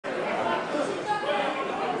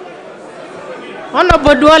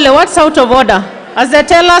Honorable Duale, what's out of order? As the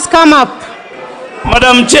tellers come up.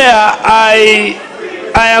 Madam Chair, I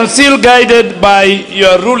am still guided by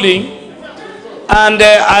your ruling, and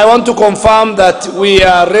I want to confirm that we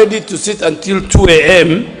are ready to sit until 2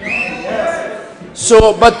 a.m.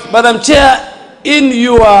 So, but Madam Chair, in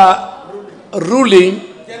your ruling,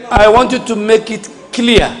 I want you to make it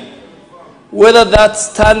clear whether that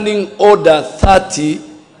standing order 30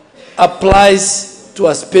 applies to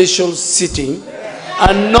a special sitting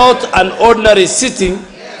and not an ordinary sitting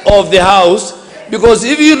of the House. Because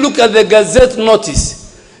if you look at the Gazette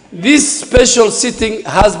notice, this special sitting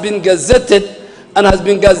has been gazetted and has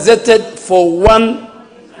been gazetted for 1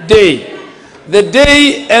 day. The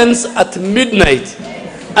day ends at midnight.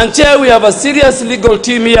 And Chair, we have a serious legal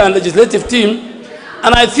team here and legislative team.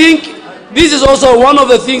 And I think this is also one of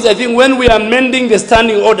the things, I think, when we are amending the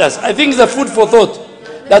standing orders, I think it's a food for thought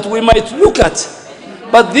that we might look at.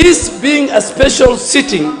 But this being a special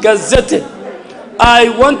sitting, gazetted, I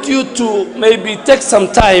want you to maybe take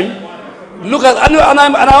some time, look at, and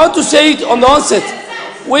I want to say it on the onset,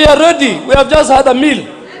 we are ready. We have just had a meal.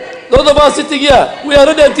 Those of us sitting here, we are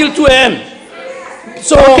ready until 2 a.m.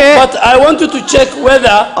 So, okay. But I want you to check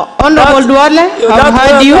whether Honorable Duale, I've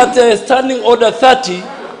heard you. That standing order 30.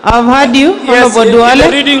 I've heard you, yes, Honorable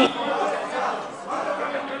Duale.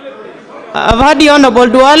 I've heard you, Honorable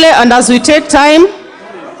Duale, and as we take time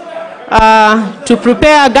to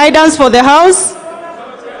prepare guidance for the House,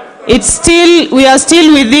 we are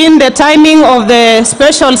still within the timing of the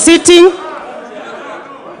special sitting,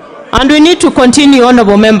 and we need to continue,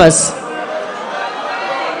 honorable members.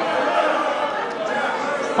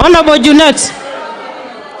 Honorable Junet.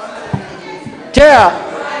 Chair,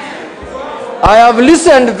 I have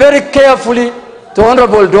listened very carefully to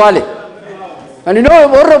Honorable Duale. And you know,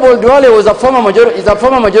 Honorable Duale is a former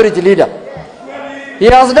majority leader. He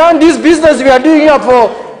has done this business we are doing here for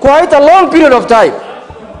quite a long period of time.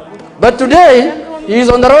 But today, he is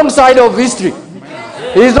on the wrong side of history.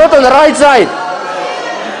 He is not on the right side.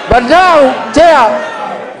 But now, Chair,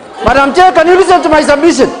 Madam Chair, can you listen to my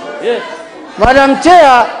submission? Yes. Madam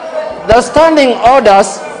Chair, the standing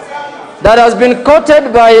orders that has been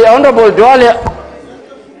quoted by Honorable Duale,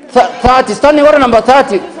 30, standing order number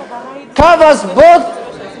 30, covers both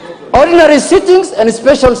ordinary sittings and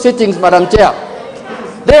special sittings, Madam Chair.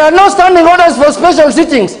 There are no standing orders for special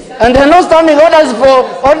sittings, and there are no standing orders for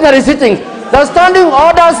ordinary sittings. The standing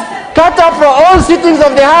orders cut up for all sittings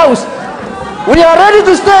of the House. We are ready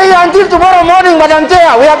to stay here until tomorrow morning, Madam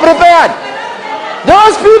Chair. We are prepared.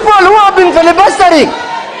 Those people who have been filibustering,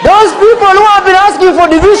 those people who have been asking for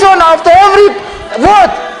division after every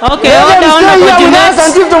vote, okay, let them stay here with us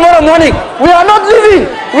until tomorrow morning. We are not leaving.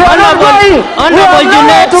 We are not going. Honorable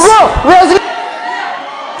Junet, to go.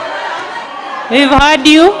 We've heard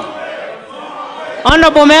you.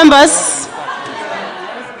 Honorable members.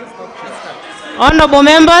 Honorable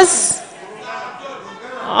members.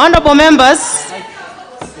 Honorable members.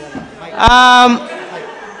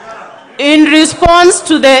 In response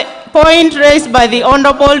to the point raised by the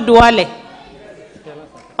Honorable Duale,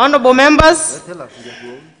 honorable members,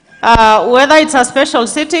 whether it's a special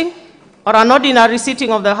sitting or an ordinary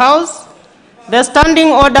sitting of the House, the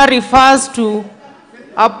standing order refers to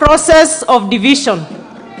a process of division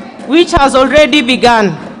which has already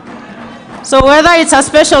begun. So whether it's a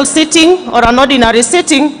special sitting or an ordinary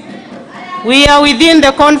sitting, we are within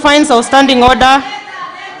the confines of standing order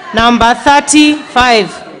number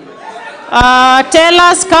 35.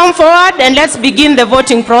 Tellers, come forward and let's begin the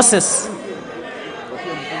voting process.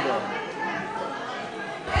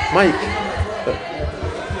 Mike.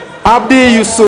 Abdi Yusuf.